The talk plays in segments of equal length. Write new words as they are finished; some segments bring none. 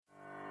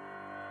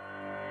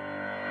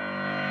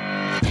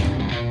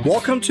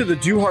Welcome to the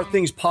Do Hard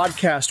Things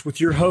podcast with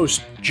your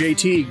host, Jay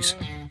Teagues.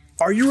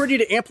 Are you ready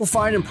to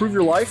amplify and improve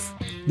your life?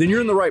 Then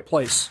you're in the right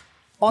place.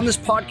 On this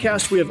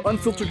podcast, we have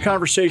unfiltered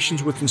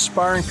conversations with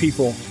inspiring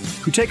people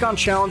who take on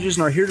challenges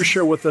and are here to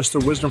share with us their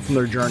wisdom from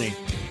their journey.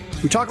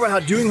 We talk about how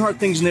doing hard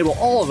things enable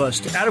all of us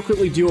to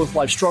adequately deal with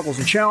life's struggles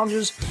and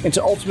challenges and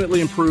to ultimately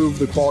improve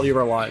the quality of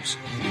our lives.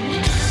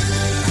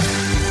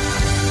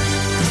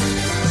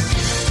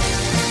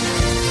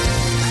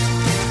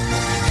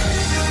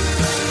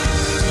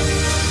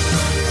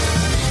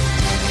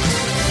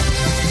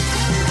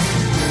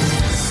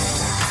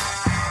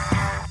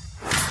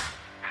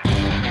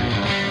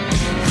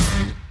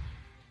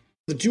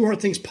 The Do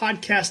Hard Things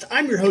podcast.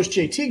 I'm your host,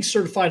 Jay Teague,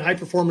 certified high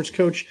performance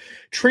coach,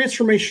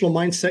 transformational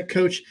mindset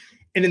coach.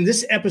 And in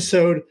this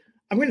episode,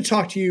 I'm going to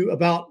talk to you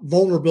about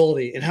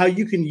vulnerability and how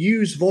you can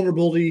use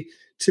vulnerability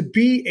to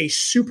be a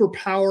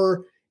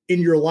superpower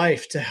in your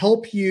life to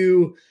help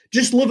you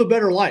just live a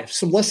better life.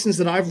 Some lessons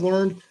that I've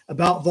learned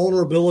about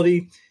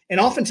vulnerability. And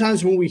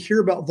oftentimes when we hear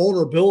about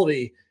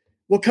vulnerability,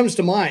 what comes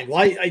to mind?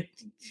 Well, I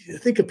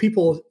think of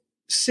people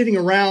sitting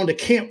around a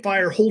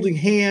campfire holding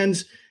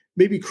hands,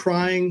 maybe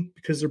crying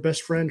because their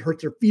best friend hurt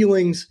their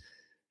feelings.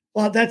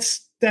 Well,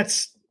 that's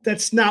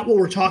not what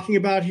we're talking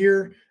about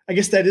here. I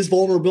guess that is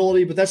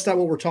vulnerability, but that's not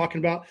what we're talking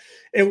about.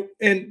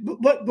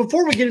 But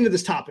before we get into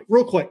this topic,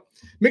 real quick,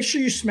 make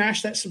sure you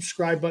smash that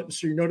subscribe button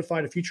so you're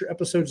notified of future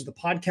episodes of the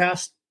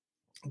podcast.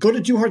 Go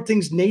to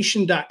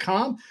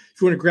dohardthingsnation.com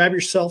if you want to grab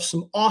yourself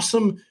some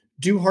awesome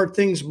Do Hard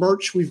Things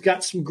merch. We've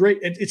got some great,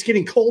 it's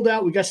getting cold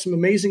out. We got some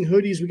amazing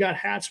hoodies. We got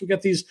hats. We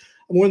got these,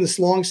 I'm wearing this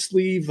long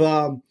sleeve,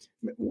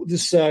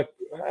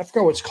 I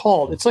forgot what it's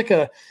called. It's like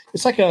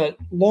a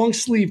long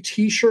sleeve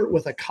t-shirt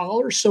with a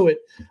collar. So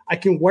I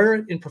can wear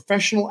it in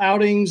professional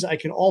outings. I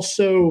can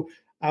also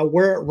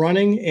wear it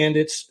running, and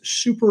it's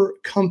super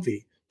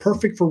comfy,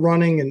 perfect for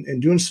running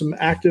and doing some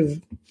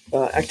active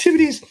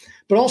activities,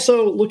 but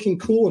also looking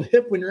cool and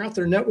hip when you're out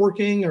there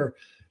networking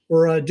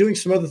or doing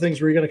some other things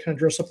where you got to kind of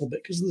dress up a little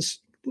bit because of this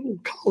little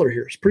collar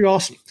here. It's pretty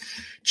awesome.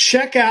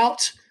 Check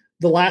out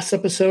the last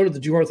episode of the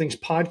Do Hard Things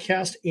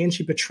podcast.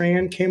 Angie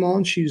Petran came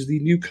on. She's the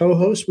new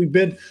co-host. We've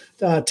been,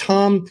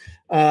 Tom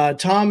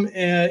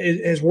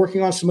is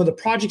working on some other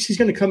projects. He's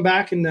going to come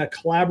back and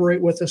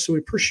collaborate with us. So we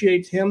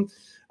appreciate him.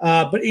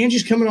 But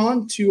Angie's coming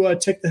on to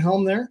take the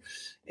helm there.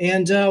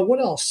 And what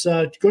else?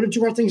 Go to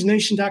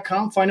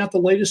dohardthingsnation.com, find out the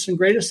latest and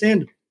greatest.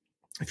 And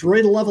if you're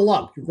ready to level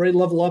up, and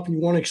you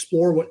want to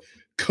explore what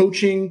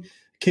coaching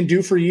can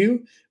do for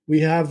you, we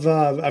have,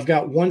 I've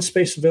got one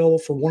space available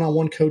for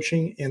one-on-one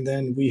coaching. And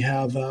then we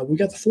got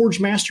the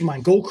Forge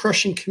Mastermind, goal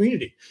crushing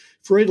community.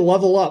 If you're ready to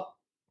level up,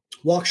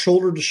 walk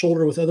shoulder to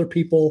shoulder with other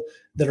people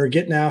that are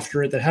getting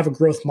after it, that have a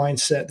growth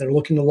mindset, that are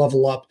looking to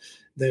level up,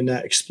 then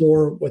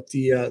explore what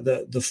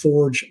the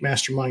Forge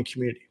Mastermind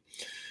community.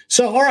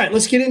 So, all right,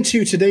 let's get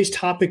into today's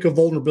topic of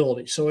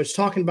vulnerability. So it's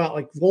talking about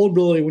like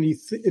vulnerability. When you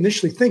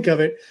initially think of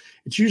it,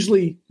 it's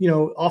usually,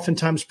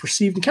 oftentimes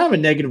perceived in kind of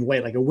a negative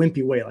way, like a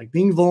wimpy way, like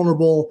being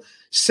vulnerable,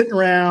 sitting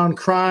around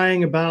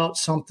crying about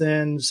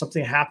something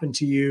happened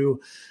to you,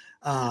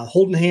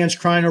 holding hands,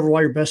 crying over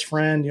why your best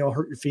friend,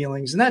 hurt your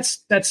feelings. And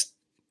that's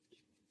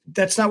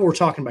not what we're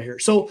talking about here.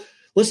 So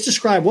let's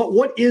describe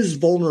what is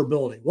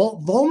vulnerability. Well,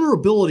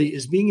 vulnerability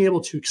is being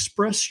able to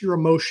express your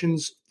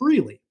emotions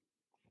freely.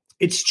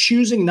 It's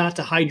choosing not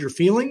to hide your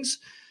feelings.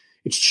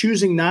 It's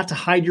choosing not to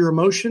hide your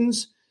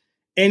emotions.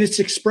 And it's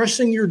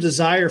expressing your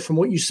desire from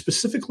what you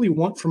specifically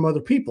want from other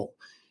people.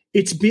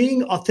 It's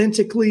being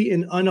authentically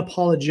and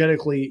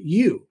unapologetically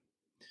you.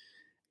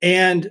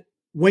 And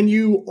when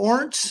you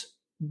aren't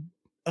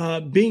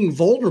being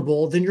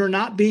vulnerable, then you're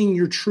not being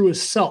your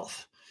truest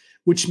self,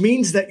 which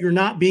means that you're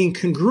not being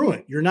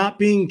congruent. You're not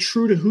being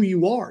true to who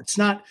you are.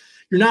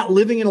 You're not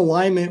living in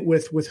alignment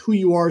with who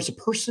you are as a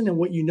person and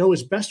what you know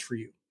is best for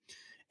you.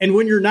 And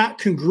when you're not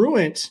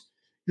congruent,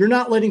 you're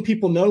not letting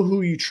people know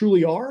who you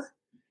truly are.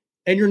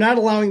 And you're not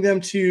allowing them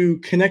to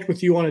connect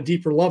with you on a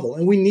deeper level.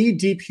 And we need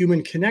deep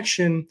human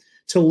connection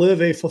to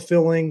live a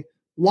fulfilling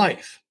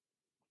life.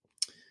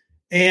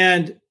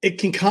 And it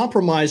can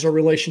compromise our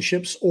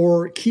relationships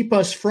or keep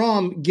us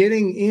from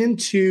getting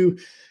into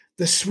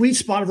the sweet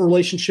spot of a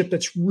relationship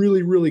that's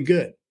really, really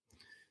good.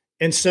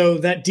 And so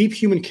that deep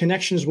human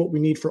connection is what we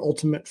need for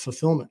ultimate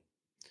fulfillment.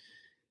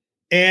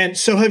 And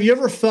so have you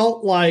ever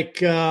felt like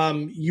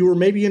you were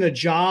maybe in a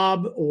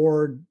job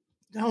or,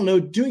 I don't know,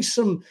 doing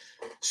some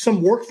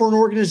work for an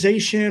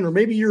organization, or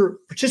maybe you're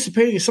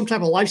participating in some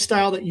type of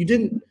lifestyle that you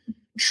don't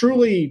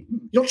truly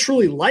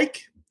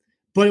like,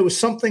 but it was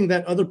something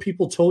that other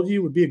people told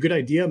you would be a good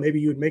idea.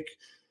 Maybe you would make a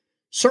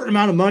certain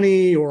amount of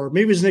money, or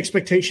maybe it was an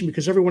expectation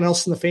because everyone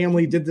else in the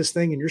family did this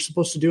thing and you're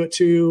supposed to do it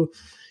too.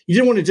 You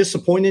didn't want to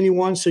disappoint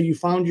anyone. So you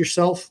found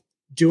yourself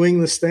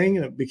doing this thing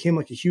and it became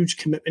like a huge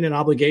commitment and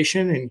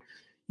obligation. And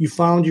you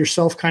found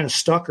yourself kind of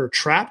stuck or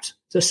trapped.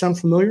 Does that sound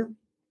familiar?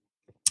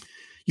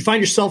 You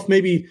find yourself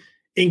maybe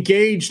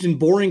engaged in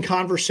boring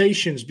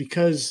conversations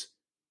because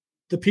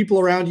the people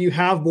around you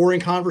have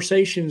boring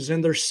conversations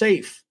and they're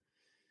safe.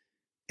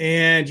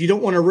 and you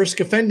don't want to risk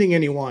offending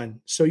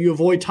anyone. So you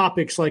avoid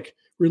topics like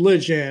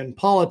religion,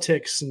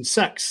 politics, and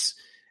sex.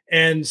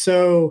 And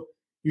so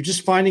you're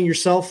just finding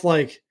yourself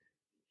like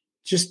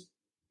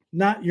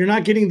you're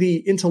not getting the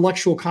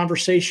intellectual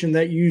conversation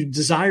that you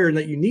desire and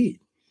that you need.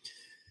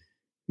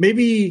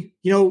 Maybe,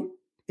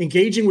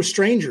 engaging with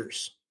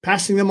strangers,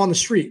 passing them on the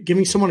street,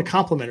 giving someone a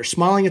compliment or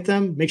smiling at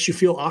them makes you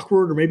feel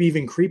awkward or maybe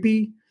even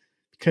creepy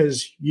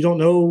because you don't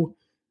know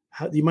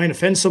how you might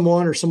offend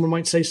someone or someone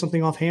might say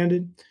something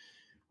offhanded.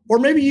 Or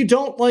maybe you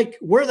don't like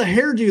wear the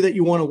hairdo that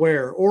you want to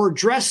wear or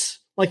dress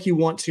like you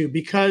want to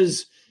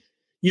because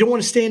you don't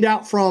want to stand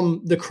out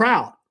from the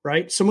crowd,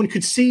 right? Someone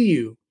could see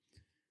you.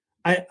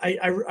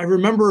 I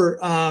remember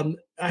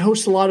I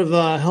host a lot of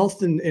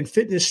health and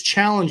fitness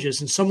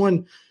challenges, and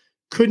someone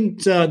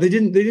couldn't they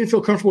didn't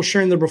feel comfortable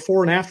sharing their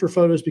before and after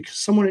photos because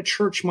someone at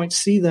church might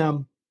see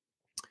them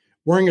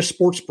wearing a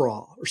sports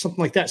bra or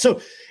something like that.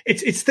 So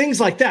it's things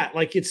like that.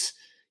 Like it's,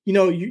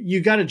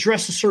 you got to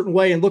dress a certain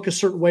way and look a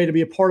certain way to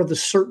be a part of the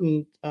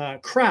certain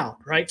crowd,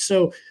 right?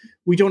 So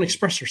we don't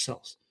express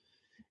ourselves.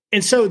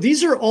 And so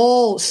these are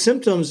all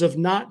symptoms of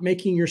not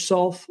making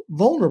yourself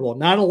vulnerable,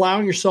 not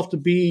allowing yourself to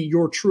be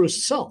your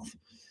truest self.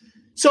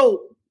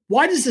 So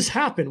why does this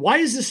happen? Why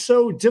is this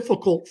so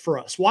difficult for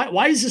us?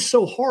 Why is this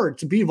so hard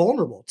to be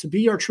vulnerable, to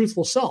be our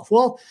truthful self?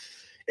 Well,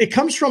 it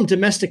comes from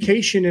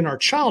domestication in our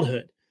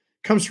childhood,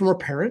 it comes from our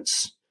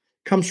parents,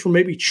 comes from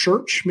maybe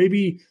church,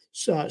 maybe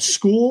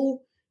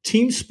school,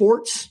 team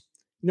sports,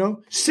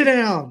 sit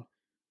down,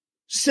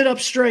 sit up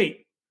straight.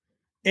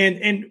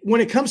 And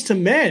when it comes to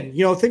men,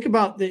 think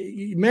about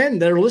the men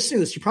that are listening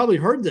to this, you probably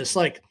heard this,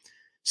 like,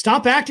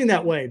 stop acting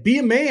that way. Be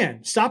a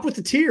man. Stop with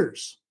the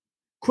tears.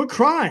 Quit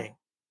crying.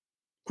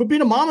 Quit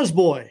being a mama's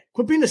boy.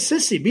 Quit being a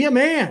sissy. Be a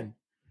man.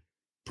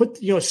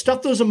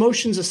 Stuff those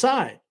emotions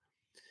aside.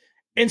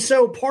 And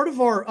so part of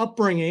our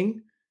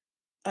upbringing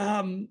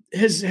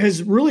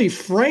has really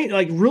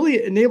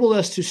really enabled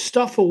us to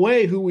stuff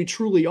away who we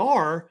truly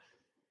are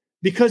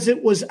because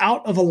it was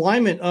out of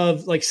alignment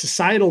of like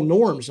societal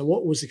norms and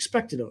what was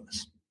expected of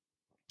us.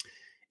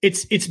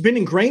 It's been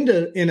ingrained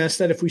in us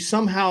that if we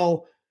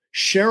somehow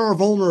share our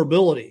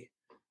vulnerability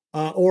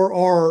or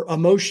our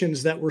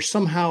emotions, that we're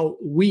somehow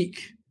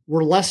weak,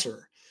 we're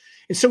lesser.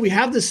 And so we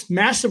have this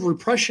massive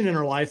repression in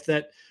our life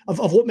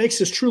of what makes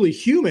us truly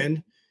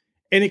human,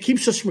 and it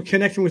keeps us from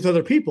connecting with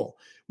other people.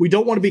 We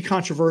don't want to be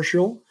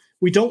controversial.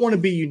 We don't want to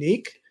be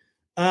unique.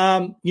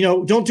 Don't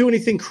do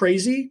anything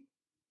crazy.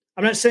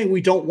 I'm not saying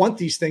we don't want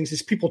these things.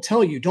 As people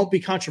tell you, don't be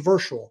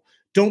controversial.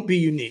 Don't be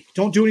unique.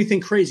 Don't do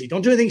anything crazy.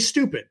 Don't do anything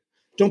stupid.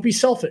 Don't be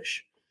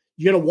selfish.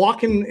 You got to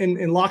walk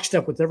in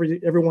lockstep with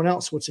everyone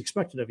else, what's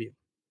expected of you.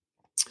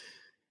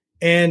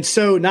 And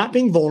so not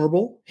being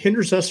vulnerable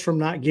hinders us from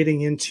not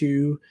getting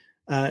into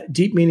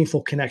deep,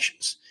 meaningful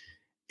connections.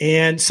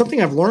 And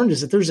something I've learned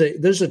is that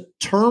there's a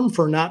term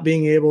for not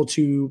being able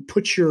to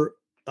put your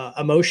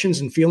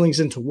emotions and feelings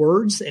into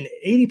words. And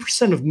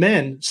 80% of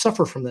men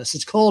suffer from this.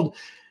 It's called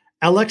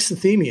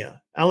alexithymia.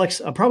 I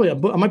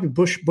might be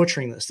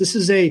butchering this. This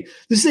is a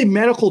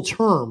medical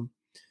term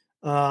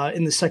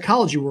in the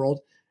psychology world.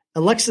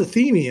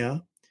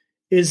 Alexithymia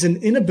is an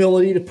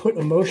inability to put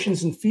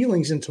emotions and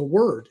feelings into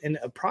word. And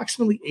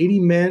approximately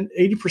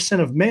 80%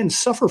 of men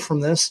suffer from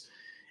this.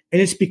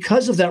 And it's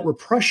because of that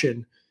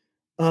repression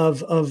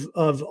of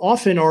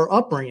often our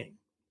upbringing.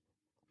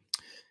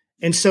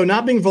 And so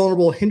not being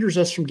vulnerable hinders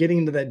us from getting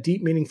into that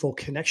deep, meaningful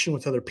connection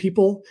with other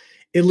people.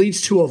 It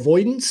leads to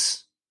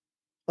avoidance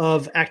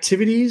of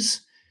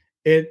activities.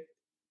 It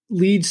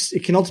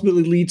can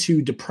ultimately lead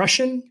to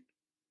depression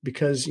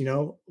because,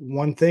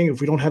 one thing, if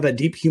we don't have that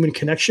deep human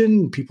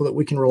connection, people that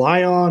we can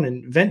rely on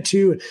and vent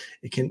to,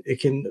 it can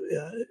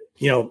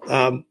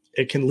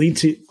lead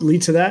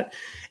to that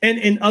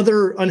and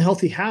other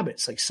unhealthy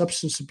habits like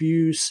substance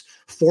abuse,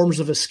 forms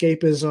of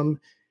escapism,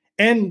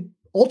 and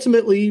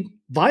ultimately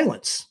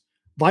violence.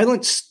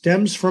 Violence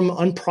stems from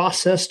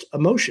unprocessed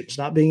emotions,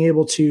 not being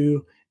able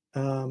to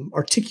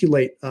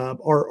articulate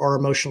our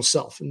emotional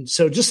self. And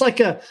so just like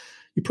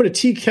you put a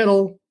tea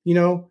kettle,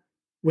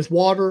 with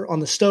water on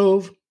the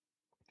stove,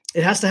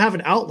 it has to have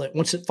an outlet.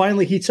 Once it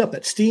finally heats up,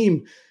 that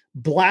steam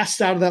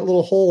blasts out of that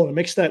little hole and it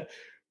makes that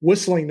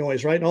whistling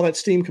noise, right? And all that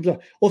steam comes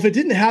out. Well, if it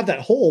didn't have that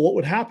hole, what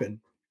would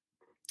happen?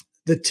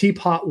 The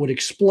teapot would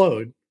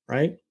explode,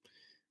 right?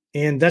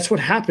 And that's what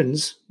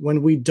happens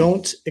when we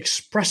don't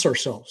express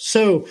ourselves.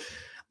 So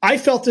I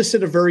felt this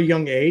at a very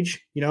young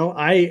age.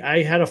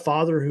 I had a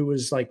father who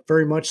was like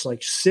very much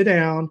like, sit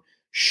down,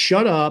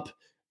 shut up,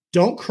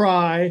 don't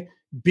cry,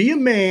 be a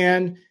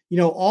man,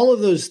 all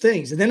of those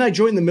things. And then I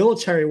joined the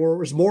military where it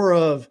was more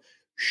of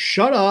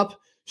shut up,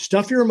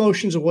 stuff your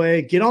emotions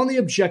away, get on the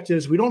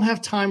objectives. We don't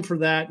have time for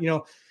that,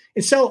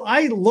 And so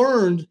I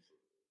learned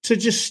to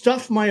just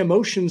stuff my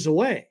emotions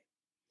away.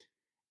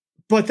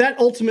 But that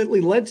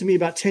ultimately led to me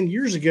about 10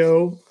 years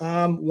ago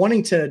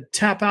wanting to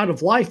tap out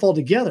of life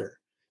altogether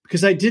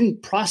because I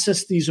didn't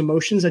process these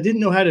emotions. I didn't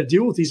know how to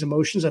deal with these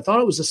emotions. I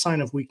thought it was a sign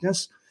of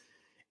weakness.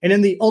 And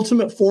in the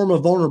ultimate form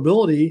of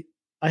vulnerability,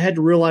 I had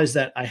to realize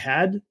that I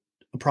had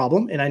a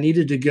problem and I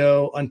needed to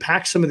go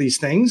unpack some of these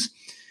things.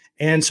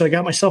 And so I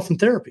got myself in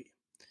therapy.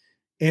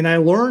 And I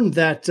learned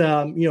that,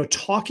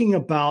 talking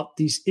about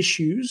these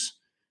issues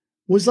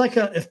was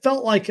it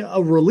felt like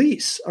a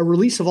release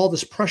of all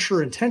this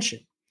pressure and tension.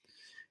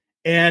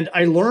 And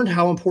I learned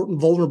how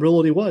important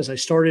vulnerability was. I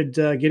started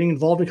getting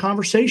involved in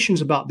conversations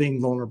about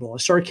being vulnerable. I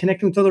started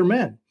connecting with other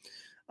men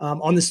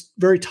on this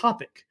very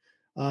topic,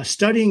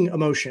 studying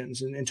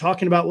emotions and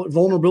talking about what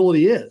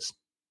vulnerability is.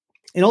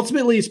 And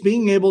ultimately, it's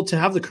being able to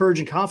have the courage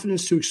and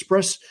confidence to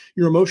express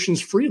your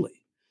emotions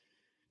freely.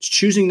 It's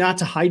choosing not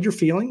to hide your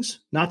feelings,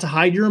 not to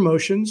hide your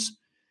emotions,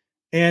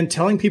 and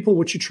telling people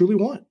what you truly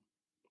want.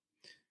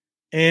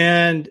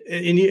 And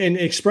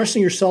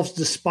expressing yourself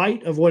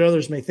despite of what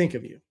others may think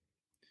of you.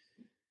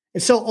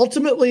 And so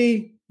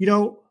ultimately,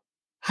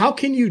 how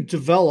can you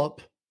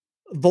develop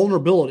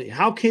vulnerability?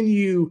 How can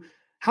you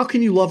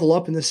level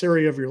up in this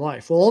area of your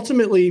life? Well,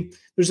 ultimately,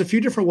 there's a few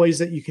different ways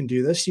that you can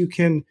do this. You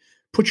can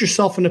put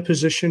yourself in a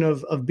position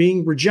of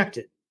being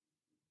rejected,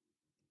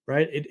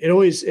 right? It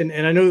always, and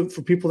I know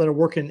for people that are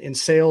working in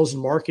sales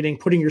and marketing,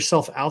 putting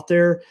yourself out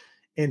there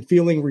and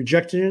feeling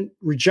rejection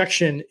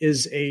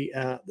is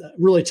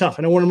really tough.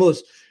 And one of the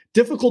most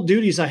difficult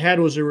duties I had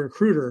was a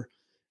recruiter,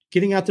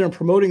 getting out there and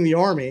promoting the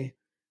Army.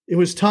 It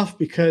was tough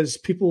because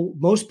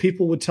most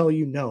people would tell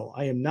you, no,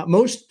 I am not.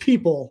 Most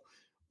people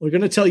are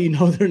going to tell you,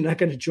 no, they're not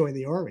going to join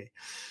the Army.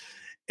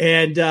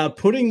 And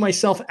putting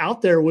myself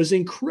out there was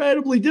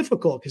incredibly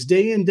difficult because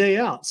day in, day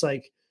out, it's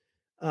like,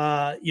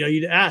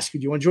 you'd ask, do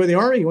you want to join the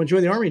Army? You want to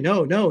join the Army?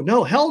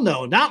 No, hell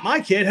no, not my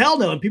kid. Hell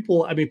no. And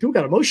people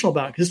got emotional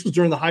about it because this was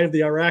during the height of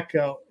the Iraq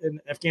and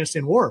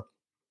Afghanistan war.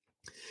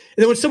 And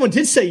then when someone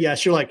did say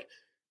yes, you're like,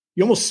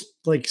 you almost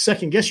like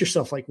second guess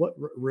yourself. Like, what,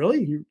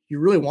 really? You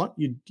really want,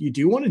 you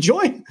do want to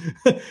join?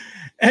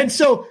 And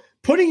so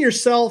putting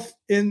yourself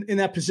in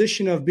that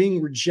position of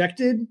being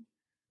rejected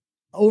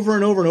over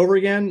and over and over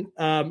again,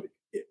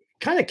 it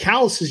kind of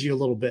calluses you a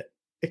little bit.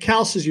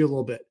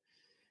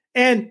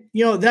 And,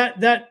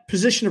 that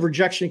position of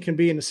rejection can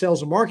be in a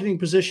sales and marketing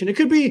position. It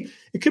could be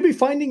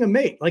finding a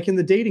mate, like in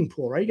the dating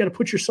pool, right? You got to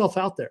put yourself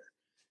out there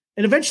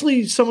and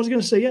eventually someone's going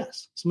to say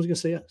yes.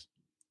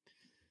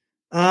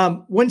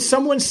 When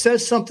someone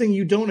says something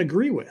you don't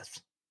agree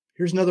with,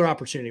 here's another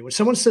opportunity. When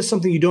someone says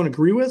something you don't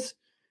agree with,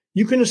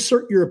 you can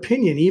assert your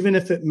opinion, even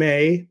if it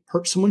may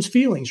hurt someone's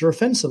feelings or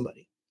offend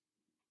somebody.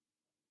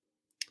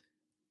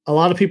 A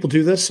lot of people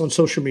do this on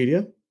social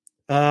media.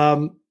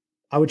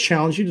 I would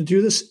challenge you to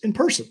do this in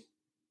person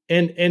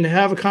and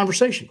have a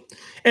conversation.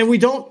 And we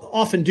don't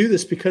often do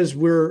this because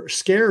we're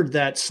scared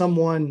that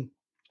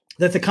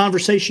the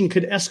conversation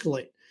could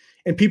escalate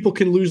and people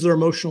can lose their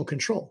emotional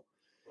control.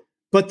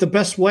 But the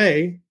best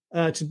way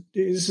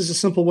this is a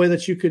simple way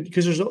that you could,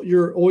 because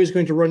you're always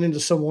going to run into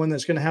someone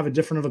that's going to have a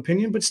different of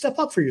opinion, but step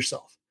up for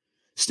yourself.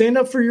 Stand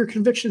up for your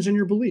convictions and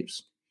your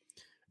beliefs.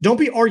 Don't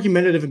be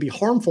argumentative and be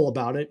harmful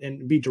about it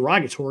and be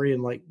derogatory.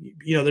 And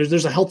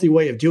there's a healthy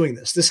way of doing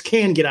this. This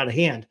can get out of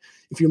hand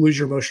if you lose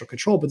your emotional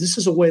control, but this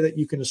is a way that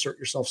you can assert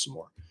yourself some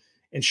more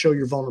and show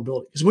your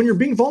vulnerability. Because when you're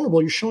being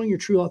vulnerable, you're showing your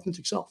true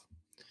authentic self.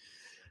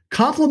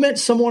 Compliment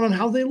someone on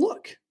how they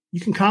look. You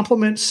can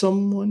compliment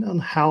someone on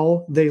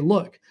how they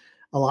look.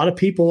 A lot of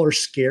people are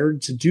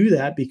scared to do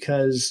that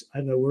because I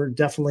know we're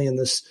definitely in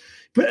this,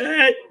 but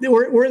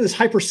we're in this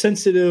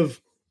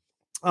hypersensitive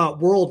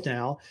world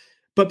now.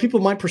 But people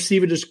might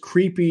perceive it as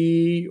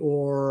creepy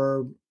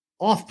or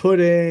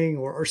off-putting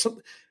or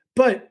something.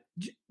 But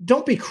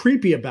don't be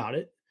creepy about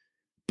it.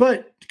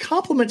 But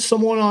compliment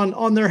someone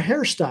on their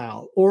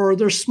hairstyle or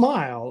their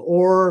smile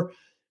or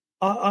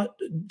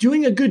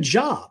doing a good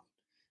job,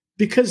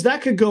 because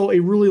that could go a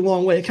really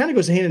long way. It kind of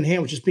goes hand in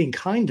hand with just being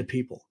kind to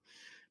people.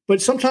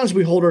 But sometimes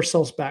we hold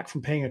ourselves back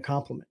from paying a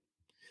compliment.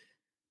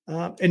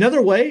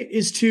 Another way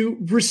is to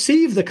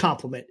receive the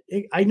compliment.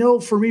 I know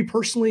for me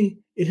personally,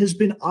 it has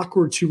been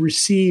awkward to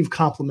receive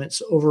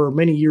compliments over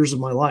many years of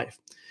my life.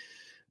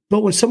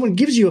 But when someone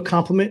gives you a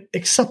compliment,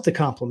 accept the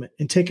compliment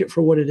and take it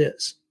for what it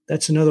is.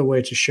 That's another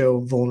way to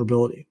show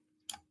vulnerability.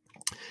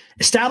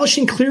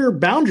 Establishing clear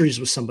boundaries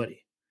with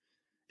somebody.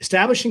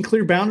 Establishing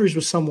clear boundaries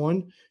with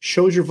someone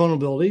shows your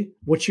vulnerability,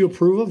 what you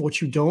approve of,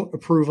 what you don't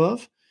approve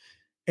of,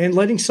 and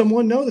letting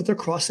someone know that they're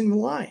crossing the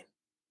line.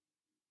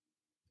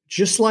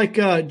 Just like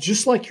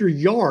your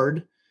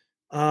yard,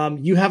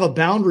 you have a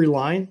boundary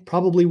line,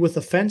 probably with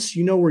a fence.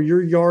 You know where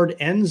your yard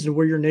ends and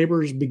where your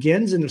neighbor's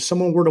begins. And if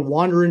someone were to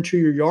wander into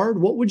your yard,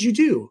 what would you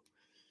do?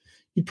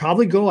 You'd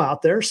probably go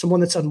out there,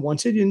 someone that's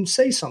unwanted, and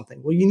say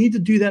something. Well, you need to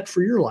do that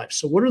for your life.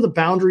 So what are the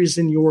boundaries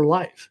in your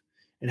life?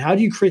 And how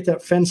do you create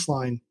that fence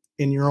line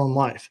in your own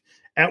life,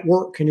 at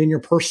work and in your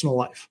personal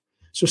life?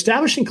 So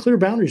establishing clear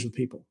boundaries with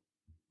people.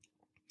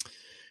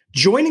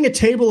 Joining a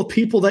table of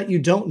people that you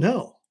don't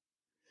know.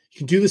 You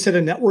can do this at a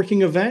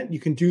networking event. You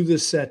can do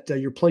this at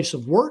your place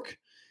of work.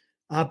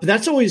 But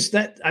that's always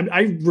that.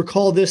 I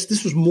recall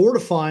this was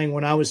mortifying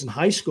when I was in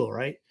high school,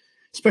 right?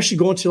 Especially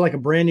going to like a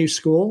brand new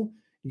school.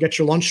 You got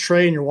your lunch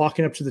tray and you're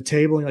walking up to the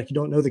table and you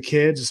don't know the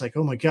kids. It's like,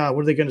 oh my God,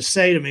 what are they going to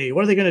say to me?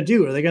 What are they going to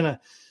do? Are they going to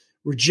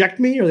reject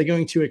me? Are they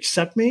going to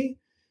accept me?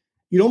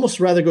 you'd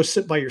almost rather go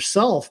sit by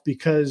yourself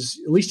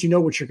because at least you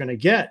know what you're going to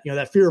get.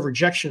 That fear of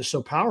rejection is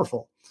so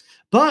powerful.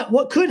 But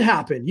what could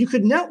happen? You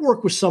could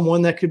network with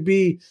someone that could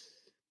be,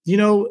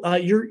 you're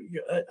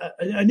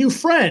a new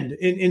friend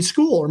in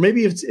school, or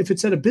maybe if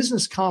it's at a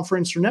business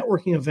conference or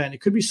networking event,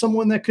 it could be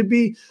someone that could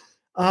be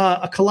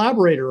a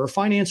collaborator or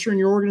financer in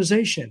your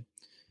organization.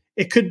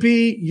 It could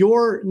be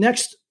your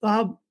next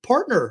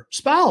partner,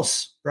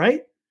 spouse,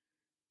 right?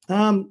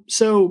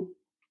 So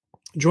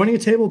joining a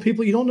table of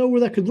people, you don't know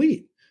where that could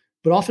lead,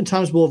 but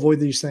oftentimes we'll avoid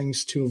these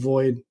things to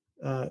avoid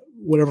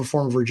whatever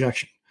form of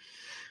rejection.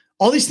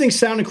 All these things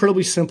sound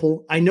incredibly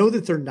simple. I know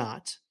that they're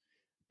not,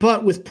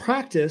 but with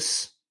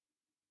practice,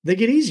 they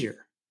get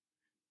easier.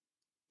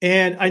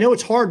 And I know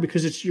it's hard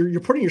because you're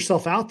putting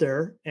yourself out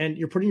there, and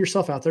you're putting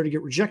yourself out there to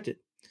get rejected.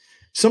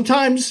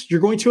 Sometimes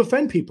you're going to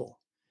offend people,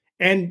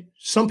 and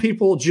some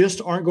people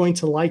just aren't going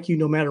to like you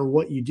no matter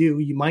what you do.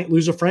 You might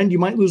lose a friend, you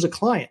might lose a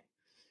client.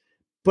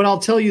 But I'll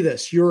tell you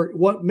this,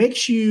 what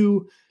makes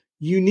you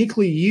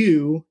uniquely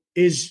you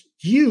is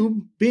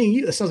you being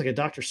you. That sounds like a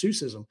Dr.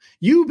 Seussism.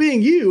 You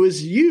being you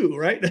is you,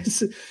 right?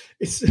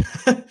 It's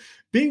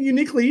being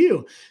uniquely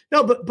you.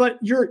 No, but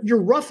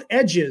your rough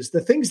edges,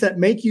 the things that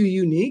make you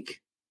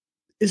unique,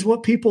 is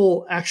what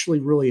people actually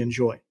really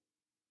enjoy.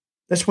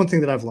 That's one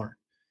thing that I've learned,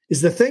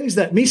 is the things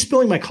that me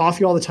spilling my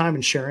coffee all the time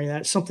and sharing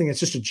that, something that's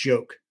just a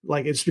joke.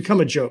 Like, it's become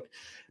a joke.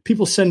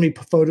 People send me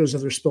photos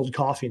of their spilled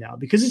coffee now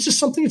because it's just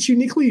something that's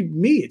uniquely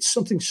me. It's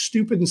something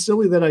stupid and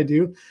silly that I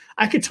do.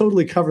 I could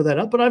totally cover that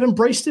up, but I've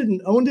embraced it and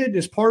owned it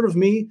as part of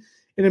me,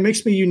 and it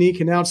makes me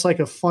unique. And now it's like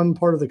a fun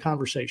part of the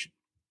conversation.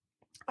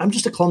 I'm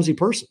just a clumsy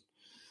person.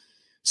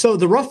 So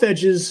the rough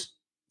edges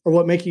are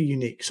what make you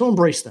unique. So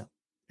embrace them.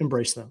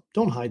 Embrace them.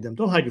 Don't hide them.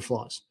 Don't hide your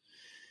flaws.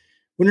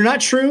 When you're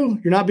not true,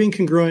 you're not being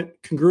congruent.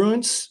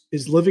 Congruence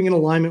is living in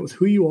alignment with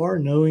who you are,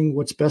 knowing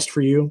what's best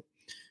for you.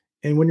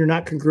 And when you're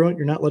not congruent,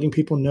 you're not letting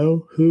people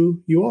know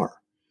who you are.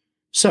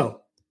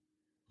 So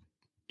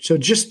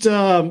just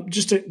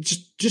let's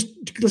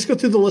go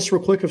through the list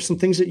real quick of some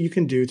things that you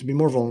can do to be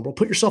more vulnerable.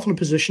 Put yourself in a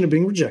position of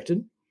being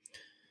rejected.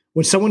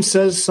 When someone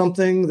says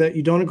something that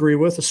you don't agree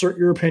with, assert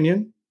your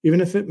opinion, even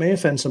if it may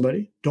offend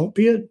somebody. Don't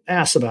be an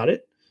ass about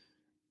it,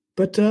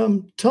 but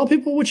tell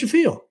people what you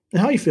feel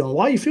and how you feel and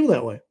why you feel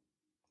that way.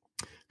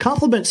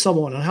 Compliment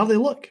someone on how they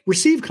look.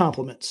 Receive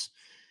compliments.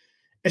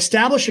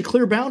 Establish a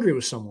clear boundary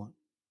with someone.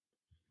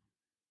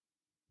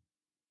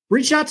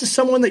 Reach out to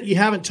someone that you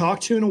haven't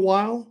talked to in a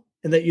while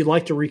and that you'd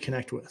like to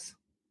reconnect with.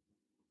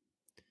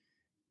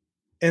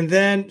 And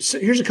then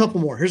here's a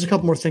couple more. Here's a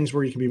couple more things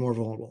where you can be more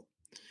vulnerable.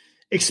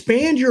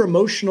 Expand your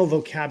emotional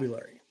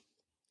vocabulary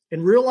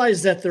and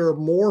realize that there are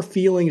more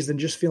feelings than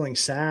just feeling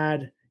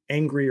sad,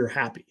 angry, or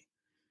happy.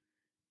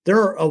 There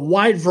are a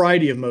wide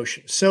variety of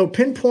emotions. So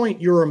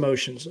pinpoint your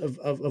emotions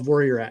of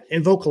where you're at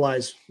and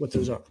vocalize what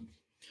those are.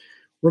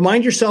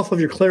 Remind yourself of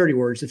your clarity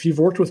words. If you've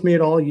worked with me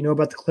at all, you know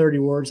about the clarity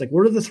words. Like,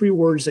 what are the 3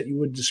 words that you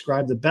would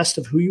describe the best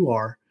of who you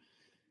are?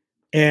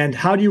 And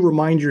how do you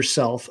remind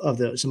yourself of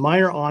those?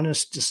 Mine are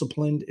honest,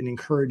 disciplined, and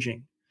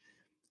encouraging.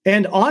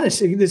 And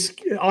honest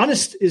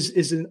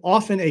is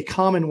often a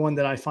common one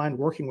that I find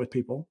working with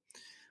people.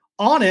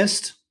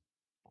 Honest,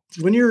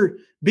 when you're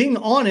being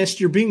honest,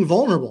 you're being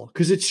vulnerable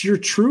because it's your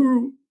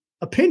true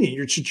opinion,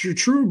 your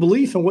true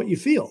belief in what you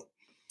feel.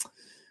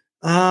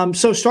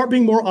 So start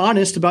being more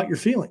honest about your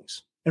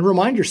feelings. And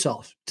remind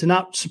yourself to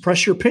not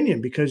suppress your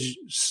opinion because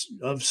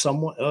of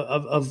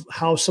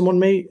how someone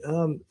may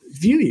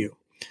view you.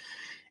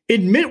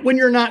 Admit when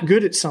you're not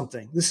good at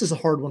something. This is a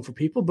hard one for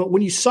people, but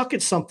when you suck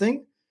at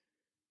something,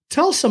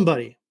 tell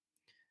somebody.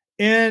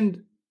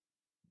 And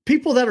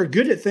people that are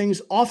good at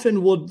things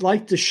often would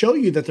like to show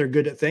you that they're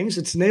good at things.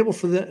 It's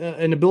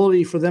an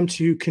ability for them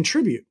to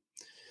contribute.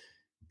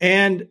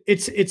 And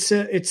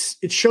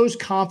it shows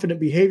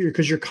confident behavior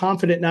because you're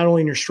confident not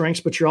only in your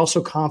strengths, but you're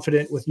also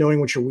confident with knowing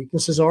what your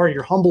weaknesses are. And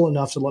you're humble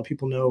enough to let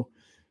people know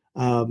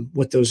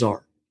what those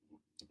are.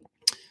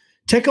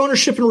 Take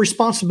ownership and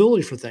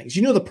responsibility for things.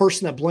 You know, the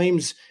person that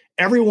blames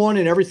everyone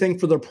and everything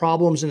for their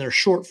problems and their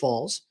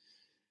shortfalls.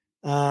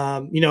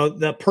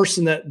 The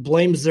person that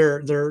blames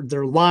their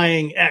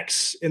lying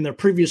ex in their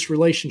previous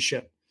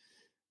relationship,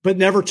 but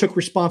never took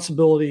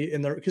responsibility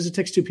because it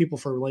takes 2 people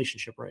for a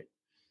relationship, right?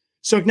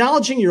 So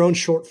acknowledging your own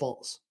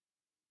shortfalls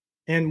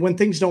and when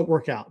things don't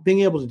work out,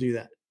 being able to do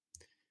that.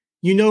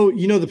 You know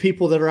the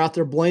people that are out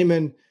there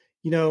blaming,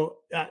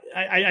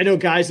 I know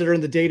guys that are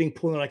in the dating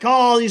pool and they're like,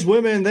 oh, these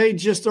women,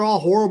 they're all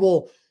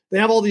horrible. They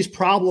have all these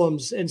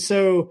problems. And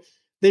so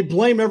they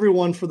blame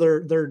everyone for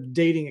their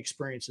dating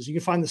experiences. You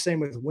can find the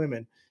same with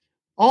women.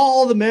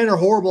 All the men are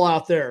horrible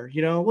out there.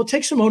 Well,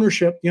 take some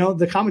ownership.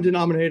 The common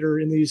denominator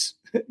in these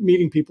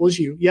meeting people is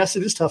you. Yes,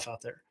 it is tough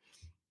out there.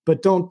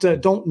 But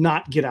don't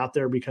not get out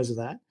there because of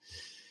that.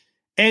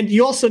 And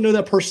you also know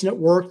that person at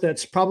work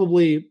that's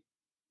probably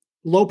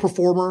low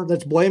performer,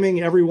 that's blaming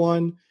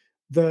everyone,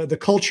 the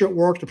culture at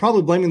work. They're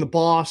probably blaming the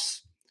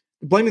boss,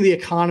 blaming the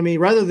economy,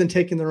 rather than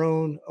taking their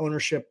own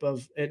ownership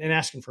of and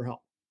asking for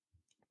help.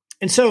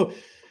 And so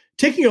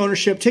taking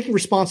ownership, taking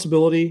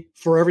responsibility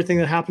for everything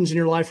that happens in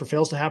your life or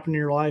fails to happen in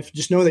your life.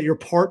 Just know that you're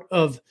part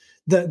of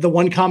the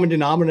one common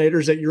denominator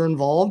is that you're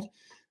involved.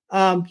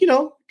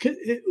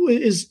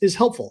 Is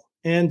helpful,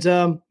 and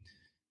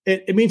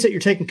it means that you're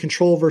taking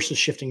control versus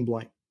shifting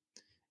blame.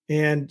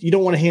 And you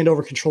don't want to hand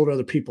over control to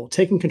other people.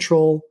 Taking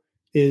control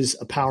is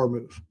a power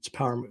move. It's a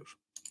power move.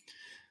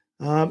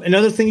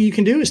 Another thing you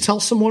can do is tell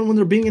someone when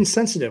they're being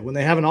insensitive, when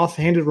they have an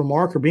offhanded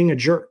remark or being a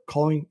jerk,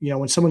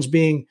 when someone's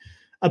being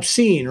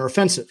obscene or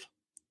offensive,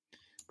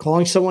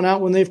 calling someone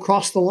out when they've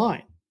crossed the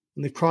line,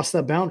 when they've crossed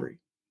that boundary.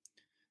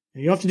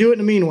 And you don't have to do it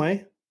in a mean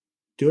way.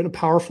 Do it in a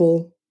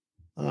powerful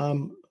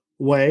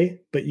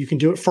way, but you can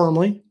do it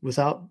firmly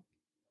without,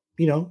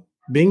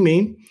 being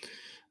mean.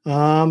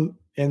 And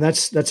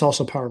that's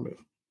also a power move.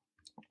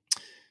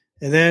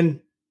 And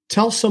then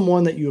tell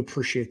someone that you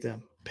appreciate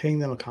them, paying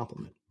them a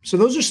compliment. So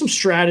those are some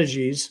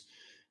strategies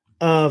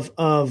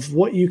of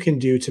what you can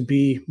do to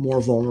be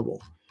more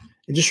vulnerable.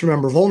 And just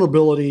remember,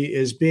 vulnerability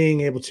is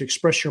being able to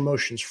express your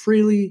emotions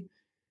freely.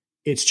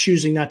 It's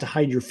choosing not to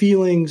hide your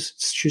feelings.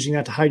 It's choosing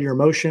not to hide your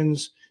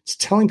emotions. It's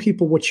telling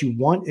people what you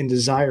want and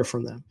desire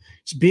from them.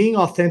 It's being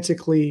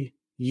authentically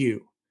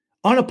you,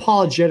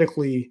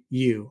 unapologetically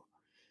you.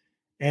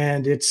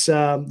 And it's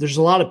there's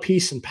a lot of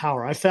peace and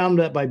power. I found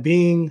that by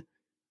being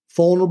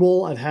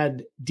vulnerable, I've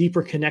had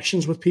deeper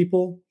connections with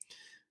people.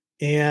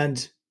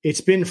 And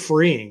it's been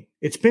freeing.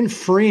 It's been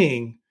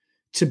freeing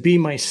to be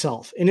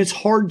myself. And it's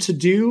hard to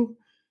do,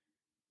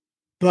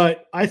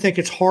 but I think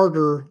it's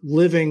harder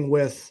living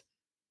with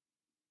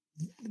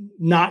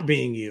not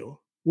being you,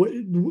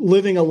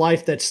 living a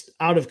life that's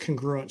out of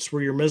congruence,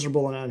 where you're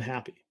miserable and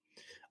unhappy.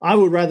 I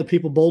would rather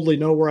people boldly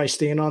know where I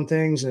stand on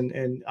things.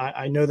 And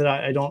I know that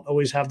I don't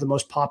always have the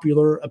most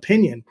popular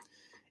opinion.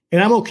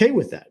 And I'm okay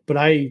with that. But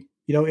I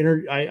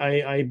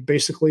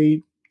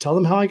basically tell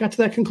them how I got to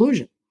that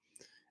conclusion.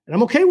 And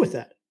I'm okay with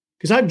that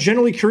because I'm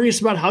generally curious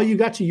about how you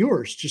got to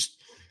yours.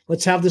 Just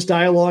let's have this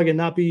dialogue and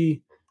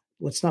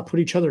let's not put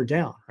each other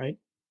down. Right.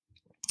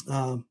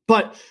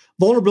 But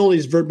vulnerability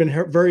has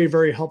been very,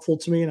 very helpful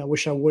to me. And I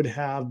wish I would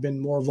have been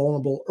more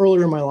vulnerable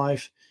earlier in my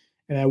life.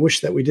 And I wish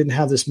that we didn't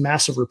have this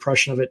massive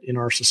repression of it in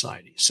our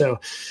society. So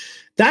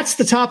that's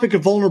the topic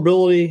of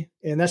vulnerability.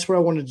 And that's what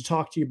I wanted to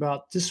talk to you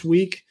about this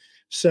week.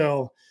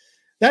 So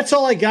that's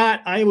all I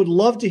got. I would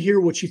love to hear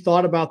what you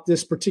thought about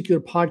this particular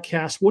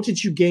podcast. What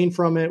did you gain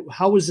from it?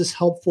 How was this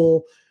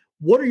helpful?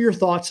 What are your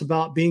thoughts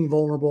about being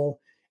vulnerable?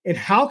 And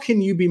how can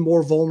you be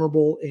more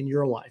vulnerable in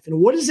your life? And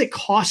what is it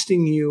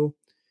costing you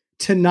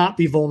to not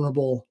be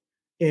vulnerable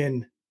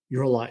in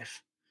your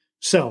life?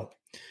 So,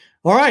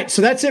 all right.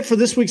 So that's it for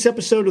this week's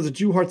episode of the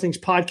Do Hard Things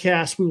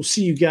podcast. We will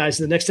see you guys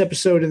in the next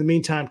episode. In the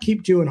meantime,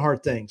 keep doing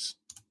hard things.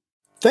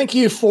 Thank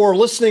you for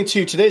listening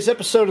to today's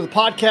episode of the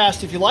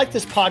podcast. If you like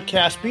this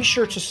podcast, be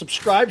sure to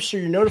subscribe so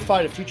you're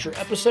notified of future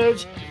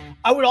episodes.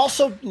 I would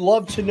also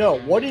love to know,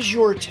 what is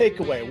your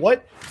takeaway?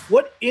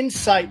 What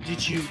insight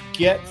did you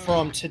get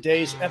from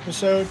today's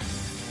episode?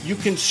 You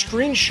can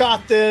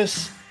screenshot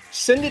this,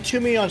 send it to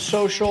me on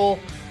social,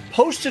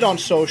 post it on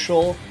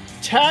social,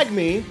 tag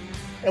me,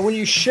 and when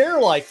you share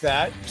like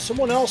that,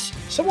 someone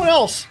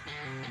else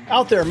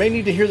out there may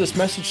need to hear this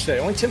message today.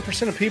 Only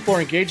 10% of people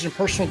are engaged in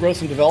personal growth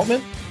and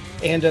development.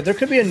 And there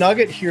could be a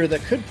nugget here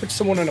that could put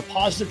someone in a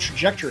positive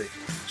trajectory.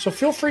 So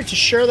feel free to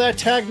share that,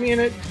 tag me in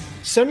it,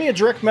 send me a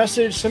direct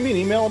message, send me an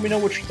email, let me know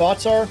what your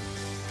thoughts are.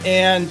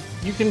 And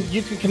you can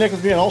connect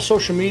with me on all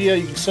social media.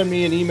 You can send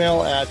me an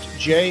email at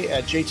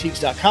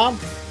j@jteagues.com.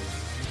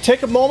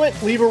 Take a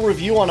moment, leave a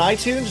review on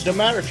iTunes. No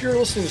matter if you're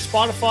listening to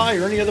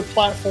Spotify or any other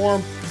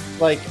platform,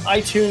 like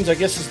iTunes, I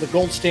guess is the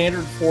gold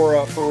standard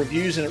for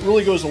reviews. And it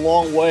really goes a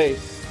long way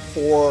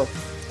for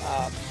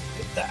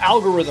the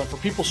algorithm for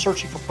people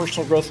searching for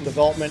personal growth and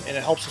development, and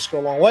it helps us go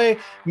a long way. It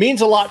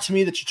means a lot to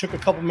me that you took a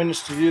couple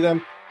minutes to do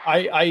them.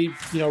 I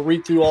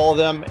read through all of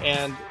them,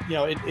 and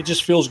it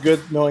just feels good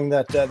knowing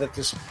that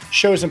this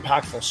show is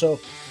impactful. So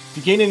if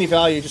you gain any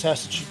value, just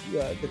ask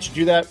that you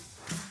do that.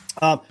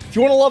 If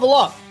you want to level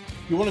up,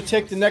 you want to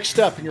take the next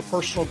step in your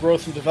personal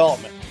growth and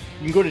development,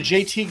 you can go to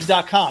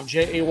jteagues.com,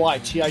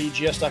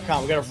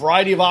 jaytiegs.com. We got a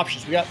variety of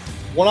options. We got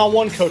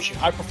one-on-one coaching,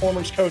 high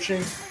performance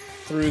coaching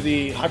through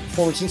the High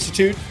Performance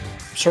Institute.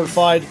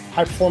 Certified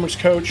high performance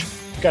coach.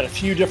 I've got a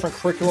few different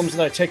curriculums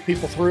that I take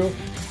people through.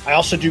 I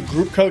also do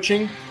group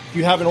coaching. If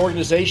you have an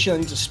organization that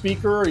needs a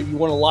speaker or you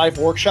want a live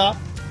workshop,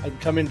 I can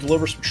come in and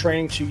deliver some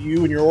training to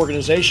you and your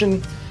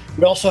organization.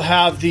 We also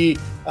have the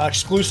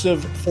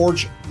exclusive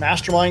Forge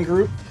Mastermind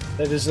group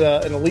that is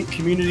an elite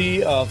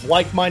community of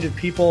like-minded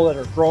people that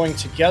are growing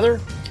together.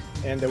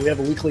 And we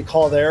have a weekly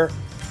call there.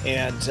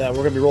 And we're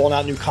going to be rolling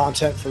out new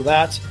content for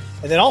that.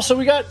 And then also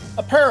we got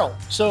apparel.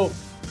 So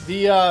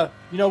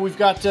we've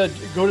got to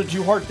go to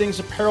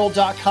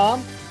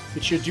dohardthingsapparel.com,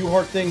 get you a Do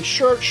Hard Things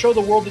shirt, show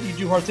the world that you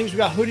do hard things. We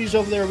got hoodies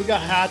over there. We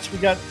got hats. We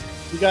got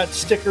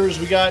stickers.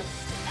 We got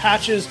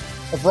patches,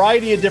 a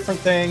variety of different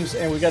things.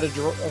 And we got a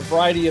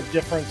variety of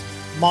different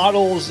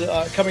models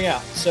coming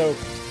out. So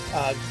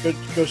you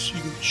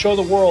can show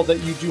the world that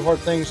you do hard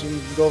things, and you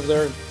can go over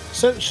there and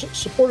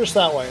support us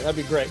that way. That'd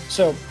be great.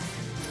 So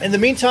in the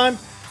meantime,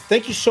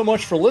 thank you so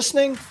much for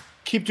listening.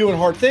 Keep doing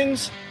hard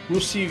things.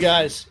 We'll see you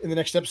guys in the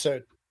next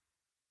episode.